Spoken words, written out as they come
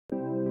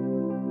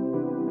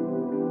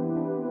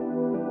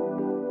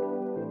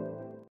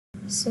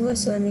So,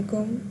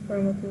 Assalamualaikum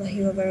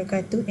warahmatullahi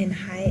wabarakatuh,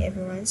 and hi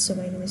everyone. So,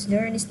 my name is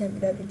Nuranis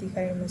Nabilah binti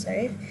Khairil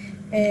Mazarif,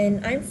 and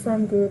I'm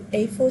from group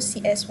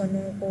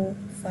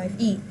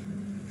A4CS1105E.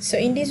 So,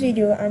 in this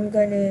video, I'm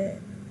gonna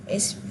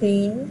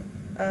explain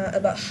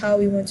about how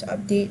we want to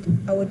update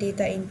our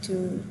data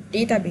into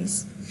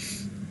database.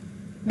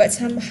 But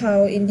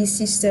somehow in this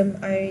system,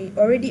 I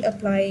already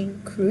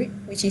applying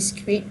CRUD, which is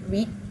create,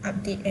 read,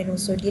 update, and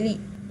also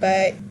delete.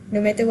 But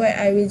no matter what,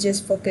 I will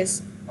just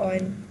focus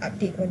on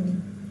update only.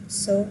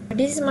 So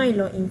this is my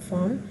login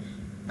form.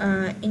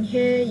 In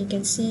here you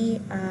can see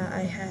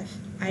I have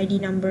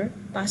ID number,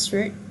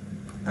 password,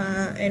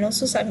 and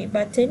also submit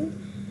button,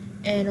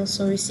 and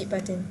also receipt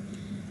button.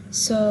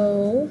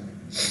 So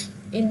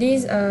in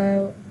this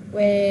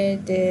where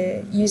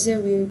the user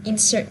will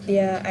insert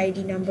their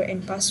ID number and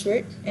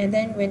password, and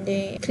then when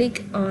they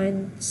click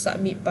on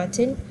submit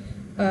button,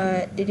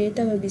 the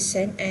data will be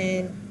sent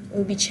and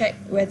will be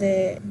checked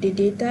whether the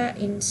data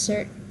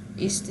insert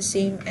is the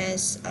same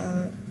as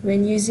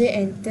when user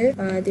enter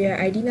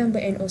their ID number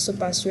and also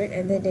password,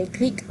 and then they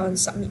click on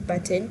submit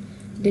button.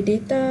 The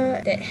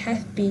data that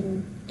have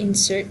been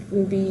insert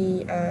will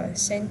be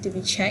sent to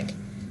be checked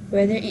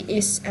whether it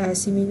is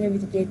similar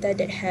with the data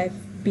that have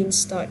been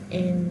stored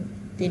in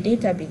the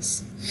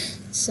database.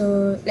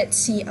 So let's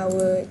see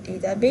our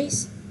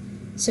database.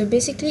 So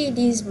basically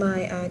this is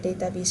my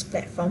database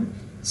platform.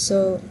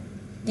 So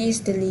this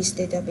is the list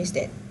database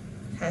that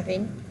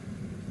having,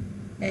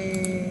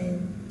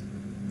 and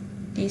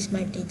this is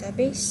my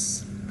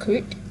database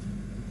CRUD.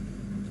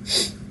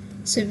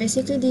 So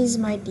basically this is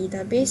my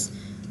database.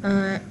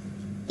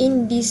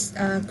 In this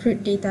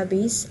CRUD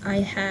database,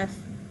 I have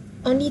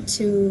only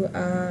two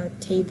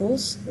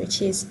tables,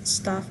 which is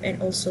staff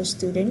and also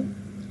student.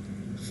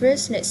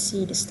 First, let's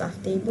see the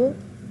staff table.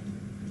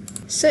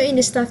 So in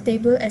the staff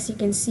table, as you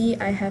can see,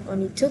 I have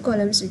only two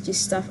columns, which is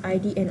staff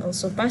ID and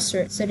also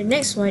password. So the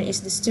next one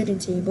is the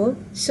student table.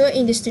 So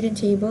in the student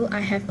table, I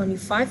have only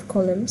 5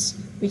 columns,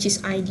 which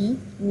is ID,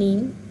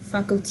 name,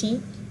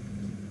 faculty,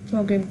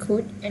 program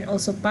code, and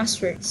also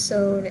password.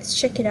 So let's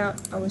check it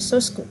out, our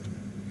source code.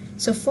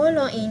 So for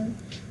login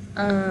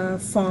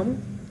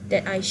form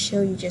that I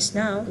show you just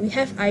now, we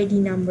have ID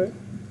number,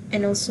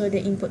 and also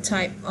the input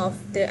type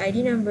of the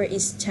ID number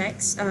is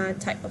text,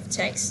 type of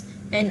text,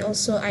 and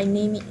also I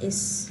name it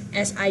as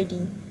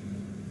ID.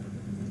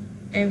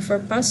 And for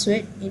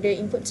password, the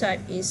input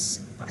type is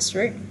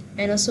password,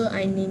 and also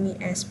I name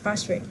it as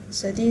password.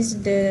 So this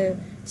is the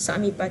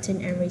submit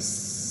button and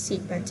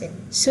receipt button.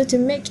 So to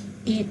make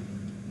it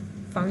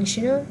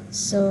functional,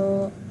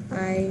 so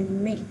I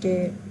make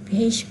the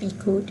PHP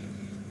code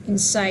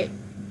inside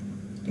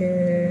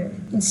the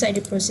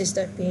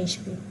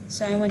process.php.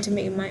 So I want to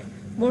make it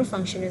more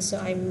functional, so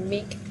I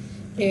make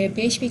the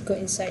PHP code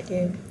inside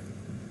the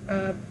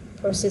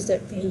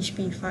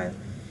process.php file.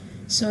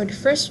 So the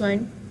first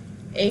one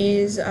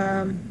is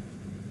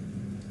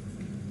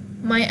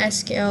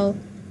MySQL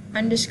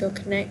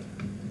 _connect,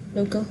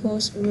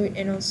 localhost, root,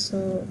 and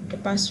also the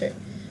password.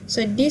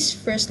 So this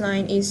first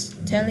line is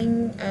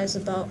telling us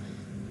about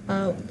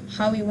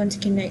how we want to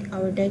connect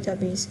our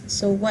database.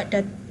 So what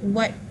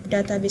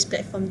database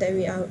platform that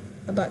we are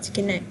about to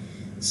connect.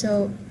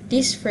 So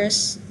this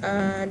first,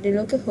 the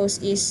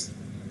localhost is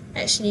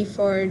actually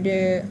for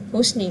the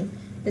host name.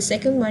 The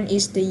second one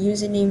is the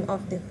username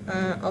of the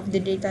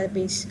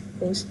database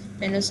host,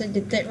 and also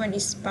the third one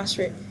is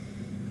password.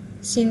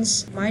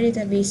 Since my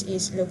database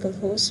is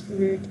localhost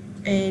root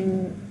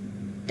and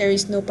there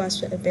is no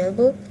password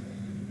available,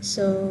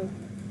 so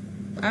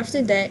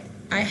after that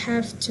I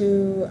have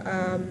to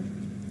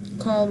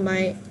call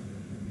my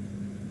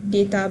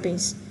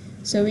database.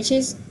 So which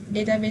is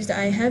database that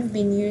I have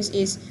been used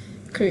is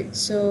CRUD.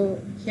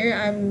 So here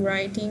I'm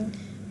writing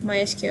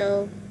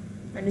MySQL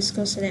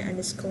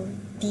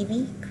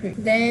 _select_db CRUD.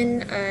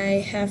 Then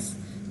I have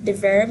the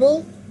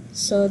variable,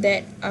 so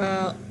that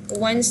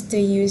once the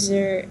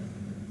user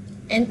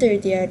enter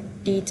their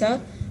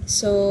data,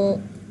 so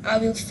I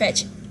will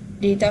fetch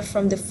data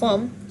from the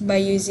form by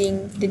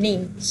using the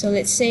name. So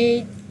let's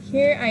say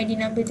here ID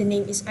number, the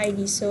name is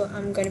ID, so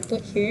I'm gonna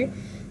put here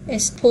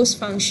as post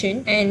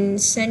function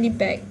and send it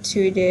back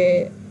to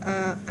the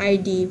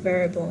ID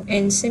variable,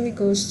 and same it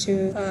goes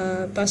to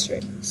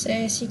password. So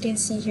as you can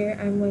see here,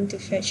 I'm going to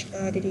fetch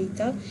the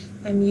data.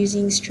 I'm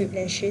using strip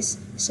lashes,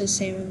 so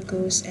same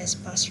goes as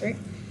password.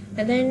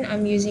 And then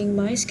I'm using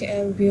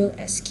MySQL real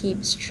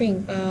escape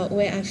string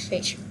where I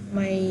fetch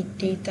my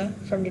data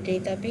from the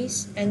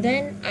database, and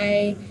then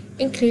I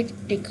include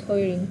the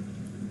query,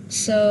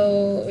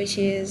 so which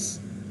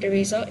is the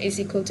result is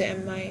equal to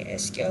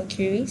MySQL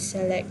query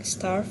select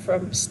star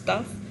from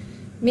staff,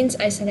 means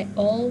I select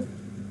all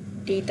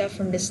data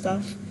from the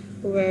staff,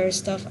 where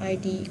staff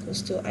ID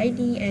equals to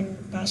ID and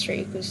password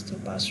equals to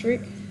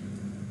password,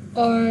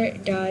 or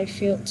die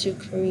failed to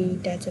query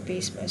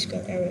database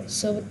MySQL error.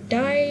 So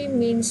die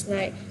means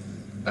like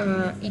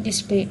it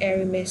display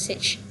error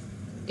message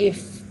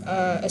if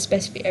a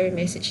specific error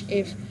message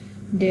if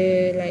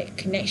the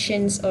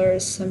connections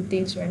or some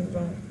things went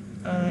wrong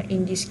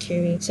in this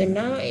query. So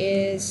now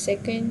is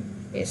second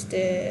is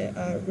the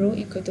row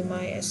equal to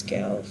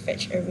MySQL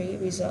fetch array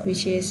result,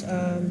 which is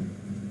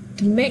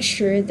to make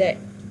sure that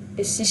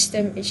the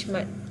system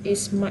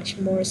is much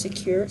more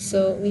secure.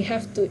 So we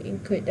have to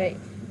include like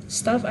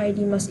staff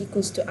ID must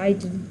equals to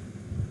ID.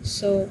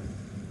 So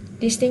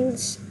these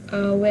things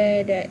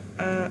where that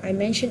I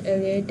mentioned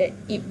earlier that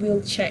it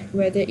will check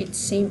whether it's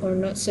same or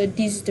not. So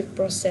this is the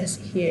process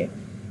here.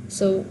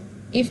 So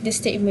if this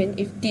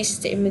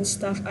statement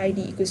staff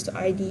ID equals to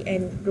ID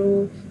and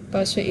row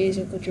password is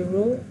equal to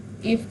row,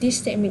 if this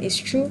statement is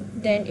true,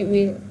 then it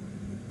will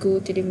go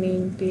to the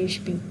main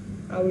PHP,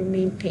 our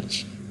main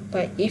page.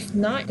 But if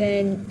not,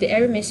 then the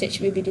error message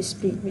will be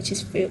displayed, which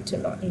is failed to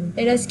log in.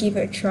 Let us give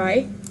it a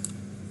try.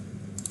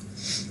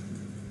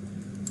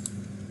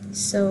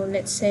 So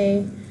let's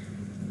say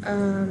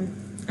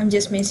I'm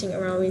just messing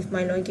around with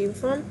my login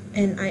form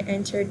and I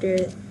enter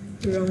the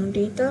wrong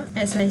data.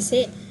 As I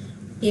said,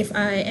 if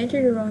I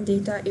enter the wrong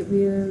data, it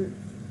will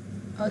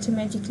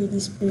automatically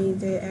display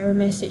the error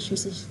message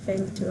which is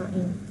failed to log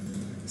in.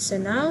 So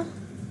now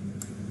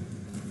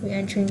we're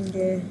entering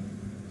the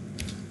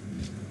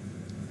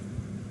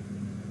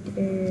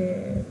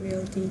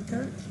real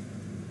data.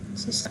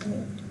 So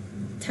submit.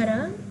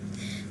 Ta-da!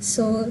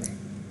 So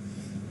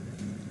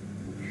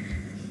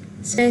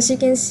as you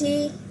can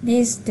see,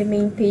 this is the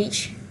main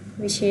page,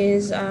 which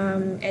is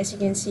as you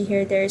can see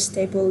here, there's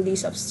table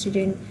list of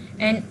student,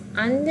 and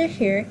under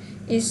here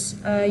is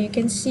you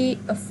can see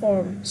a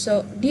form.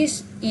 So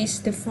this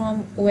is the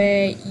form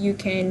where you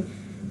can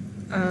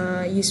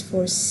use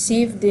for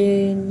save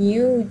the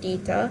new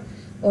data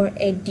or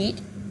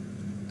edit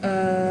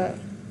the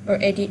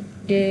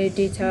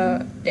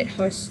data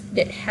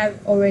that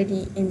have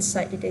already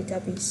inside the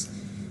database.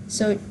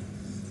 So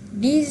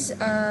these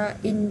are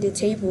in the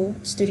table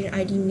student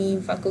ID,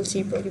 name,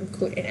 faculty, program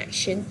code, and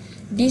action.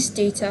 This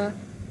data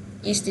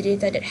is the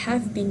data that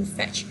have been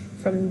fetched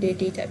from the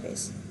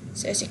database.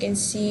 So as you can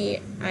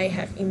see, I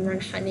have Imran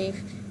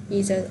Hanif,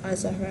 Izzat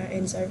Azahra,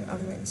 and Zarif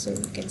Ahmad. So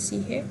you can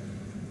see here,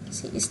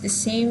 see it's the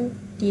same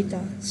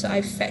data. So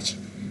I fetched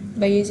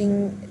by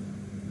using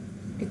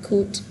the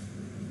code,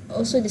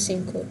 also the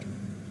same code.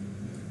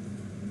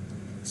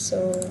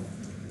 So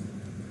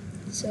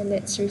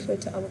let's refer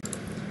to our.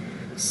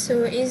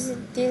 So this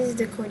is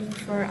the coding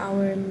for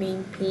our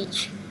main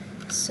page.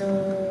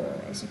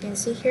 So as you can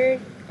see here,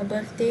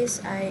 above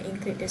this I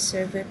include the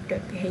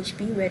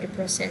server.php where the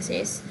process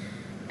is,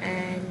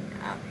 and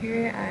up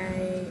here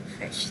I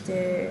fetch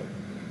the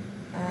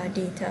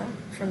data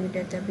from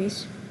the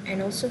database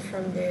and also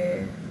from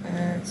the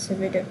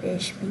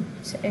server.php.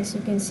 So as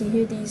you can see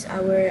here, this is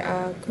our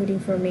coding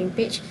for main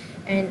page,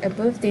 and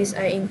above this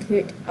I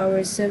include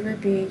our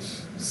server.php,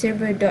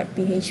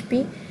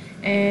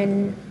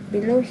 and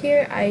below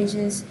here I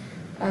just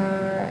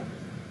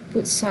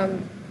put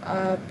some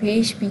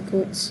PHP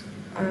codes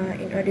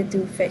in order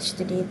to fetch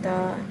the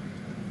data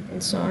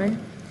and so on.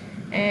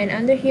 And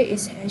under here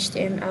is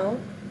HTML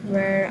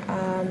where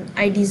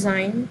I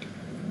designed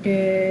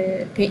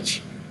the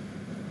page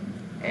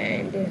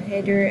and the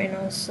header, and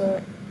also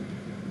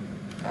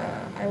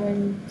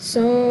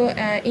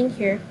in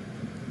here,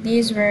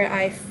 this is where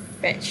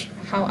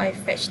how I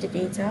fetch the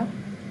data.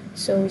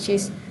 So which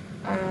is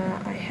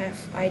I have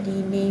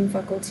ID, name,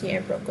 faculty,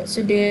 and program code.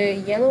 So the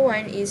yellow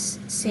one is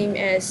same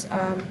as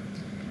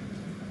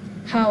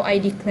how I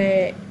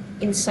declare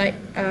inside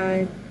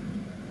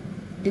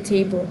the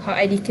table, how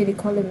I declare the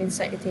column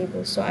inside the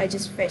table. So I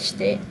just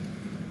fetched it,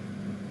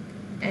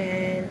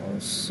 and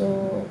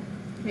also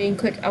we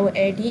include our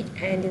edit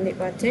and delete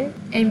button.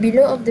 And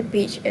below of the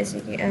page, as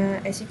you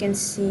can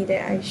see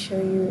that I show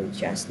you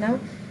just now,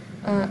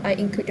 I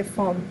include the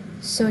form.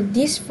 So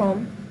this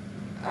form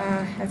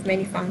have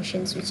many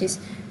functions, which is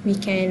we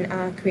can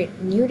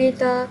create new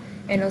data,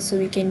 and also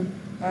we can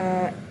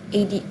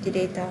edit the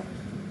data.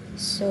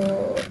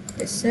 So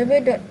the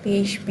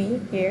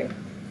server.php here,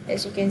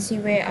 as you can see,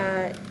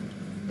 where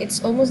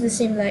it's almost the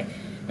same like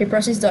the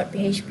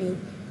process.php,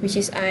 which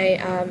is I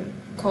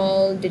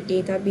call the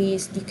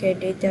database, declare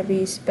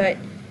database, but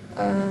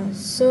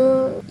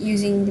so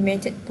using the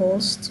method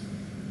post.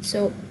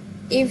 So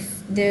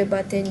if the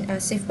button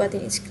save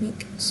button is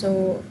clicked,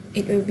 so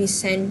it will be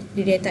send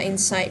the data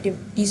inside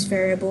this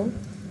variable,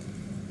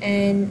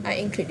 and I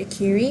include the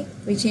query,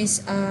 which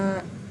is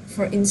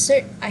for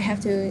insert I have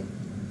to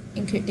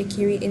include the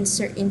query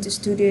insert into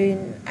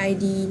student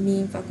ID,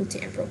 name, faculty,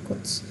 and program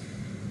codes,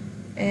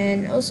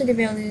 and also the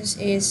values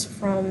is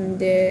from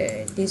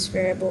this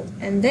variable.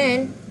 And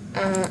then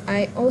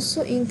I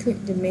also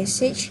include the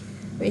message,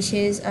 which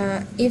is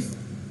if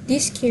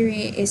this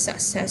query is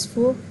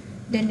successful,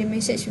 then the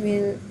message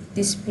will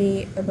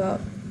display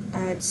about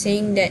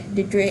saying that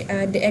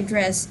the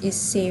address is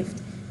saved,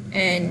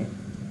 and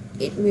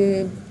it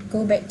will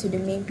go back to the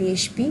main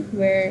PHP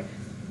where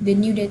the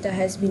new data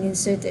has been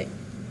inserted.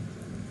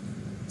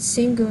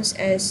 Same goes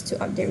as to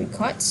update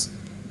records.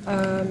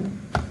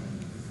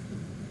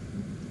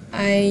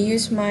 I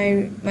use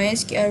my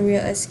MySQL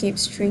real escape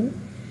string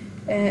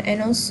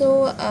and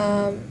also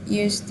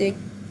use the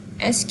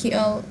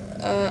SQL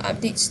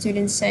update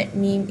student set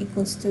name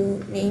equals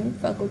to name,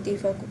 faculty,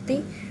 proc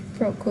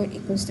code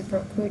equals to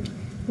proc code,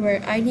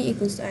 where ID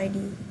equals to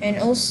ID. And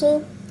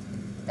also,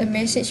 a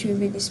message will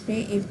be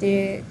displayed if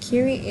the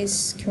query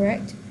is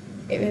correct.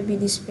 It will be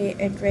displayed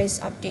address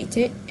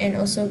updated, and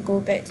also go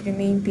back to the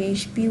main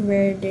PHP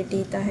where the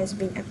data has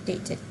been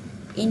updated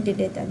in the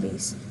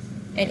database,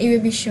 and it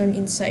will be shown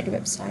inside the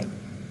website.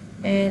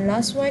 And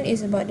last one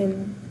is about the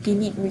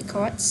delete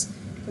records,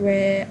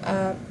 where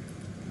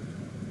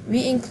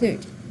we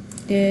include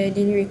the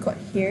delete record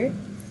here.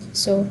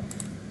 So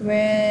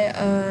where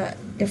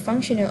the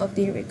function of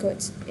delete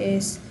records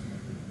is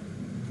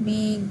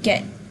we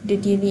get the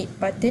delete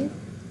button,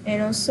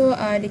 and also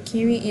the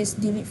query is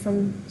delete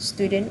from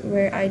student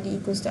where ID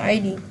equals to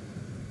ID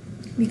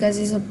because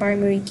it's a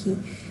primary key.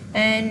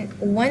 And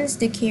once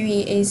the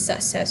query is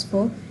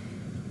successful,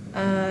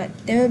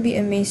 there will be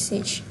a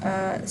message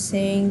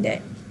saying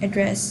that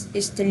address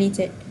is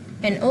deleted,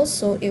 and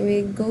also it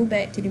will go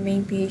back to the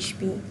main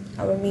PHP,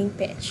 our main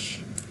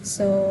page.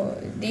 So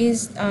this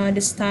is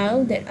the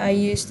style that I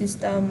use to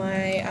style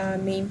my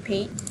main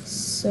page.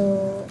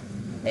 So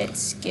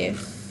let's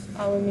give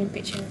our main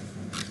page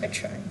a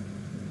try.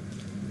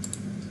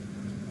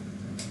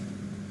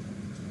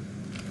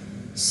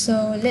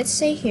 So let's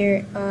say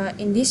here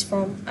in this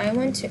form I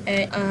want to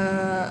add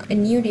a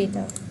new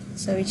data,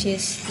 so which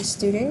is the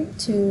student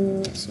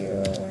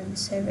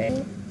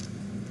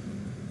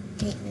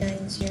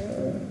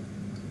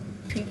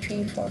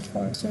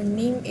 201789033344. So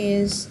name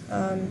is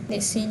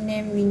let's say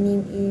name we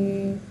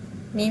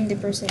name the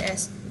person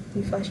as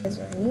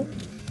Ifashazwani,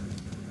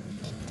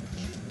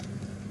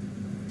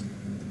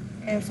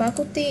 and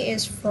faculty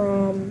is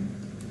from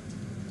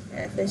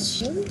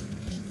FSG.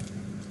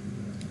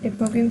 The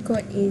program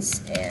code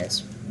is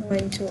as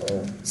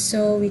 120.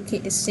 So we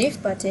click the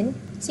save button.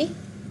 See?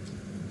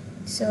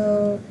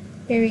 So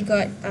here we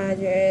got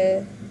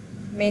the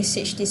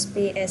message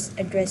displayed as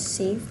address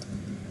saved.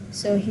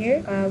 So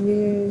here we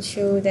will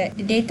show that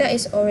the data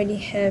is already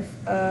have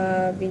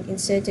been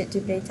inserted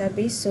to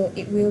database, so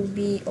it will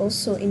be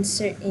also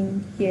insert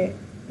in here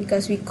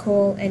because we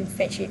call and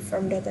fetch it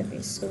from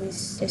database. So we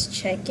just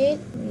check it,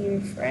 we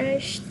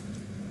refresh.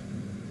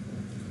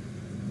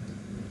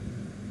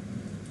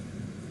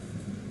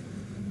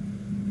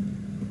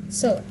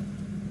 So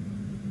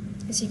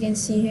as you can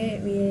see here,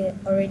 we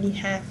already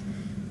have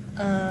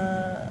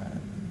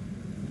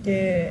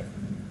the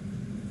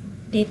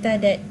data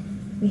that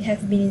we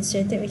have been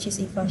inserted, which is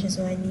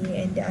Ifashazwani,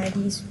 and the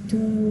ID is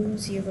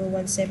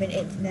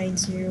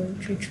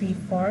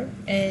 2017890334,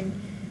 and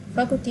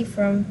faculty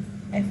from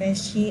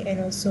FSG,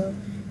 and also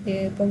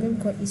the program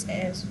code is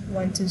as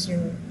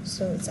 120.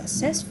 So it's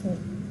successful.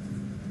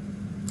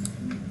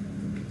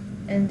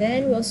 And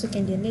then we also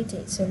can delete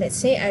it. So let's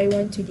say I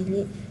want to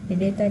delete the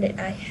data that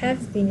I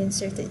have been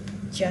inserted,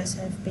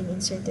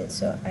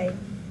 so I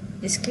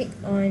just click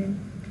on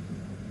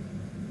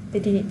the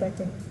delete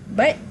button,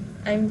 but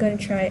I'm gonna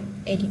try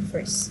edit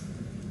first.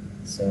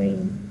 So I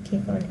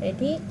click on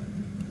edit.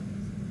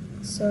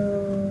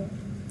 So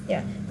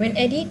yeah, when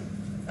edit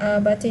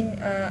button,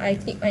 I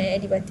click on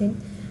edit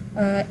button,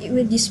 it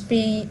will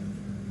display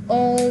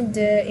all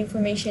the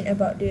information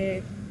about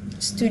the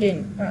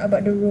student,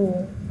 about the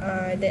row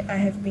that I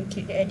have been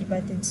clicked the edit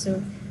button.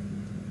 So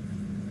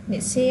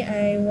let's say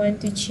I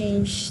want to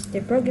change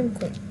the program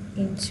code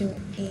into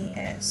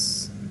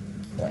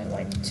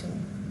AS112.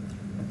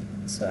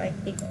 So I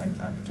click on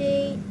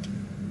update.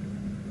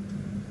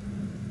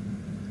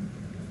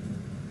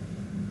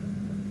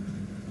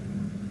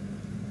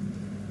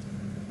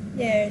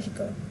 There you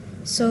go.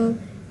 So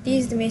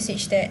this is the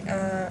message that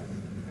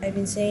I've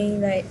been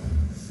saying, like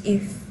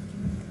if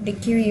the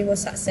query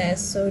was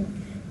success, so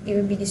it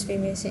will be display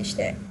message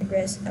that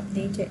address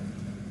updated.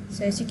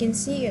 So as you can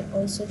see, it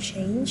also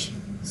changed.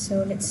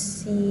 So let's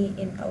see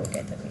in our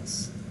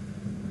database.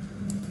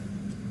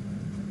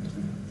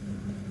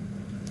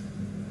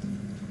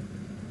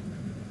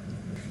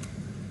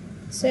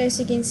 So as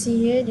you can see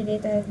here, the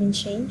data have been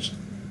changed.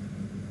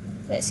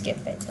 Let's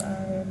get back to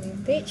our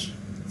main page.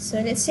 So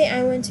let's say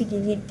I want to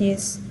delete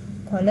this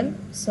column,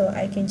 so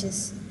I can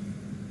just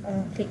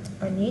click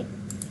on it,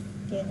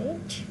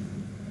 delete.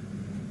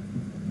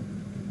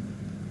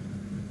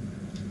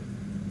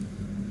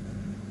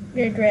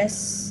 The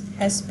address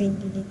has been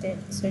deleted,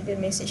 so the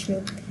message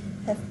will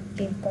have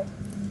been popped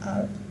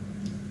out.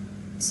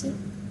 See,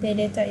 the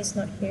data is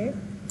not here.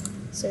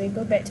 So we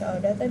go back to our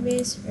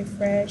database,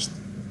 refresh.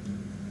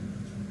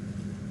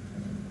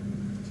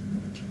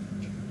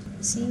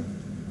 See,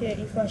 the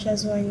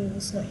Ifashazwani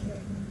is not here.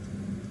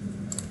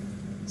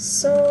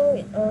 So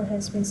it all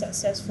has been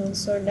successful.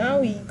 So now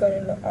we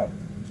gotta log out.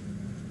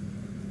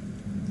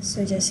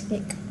 So just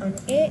click on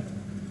it.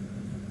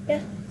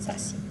 Yeah,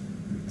 success.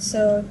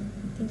 So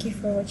thank you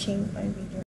for watching my video.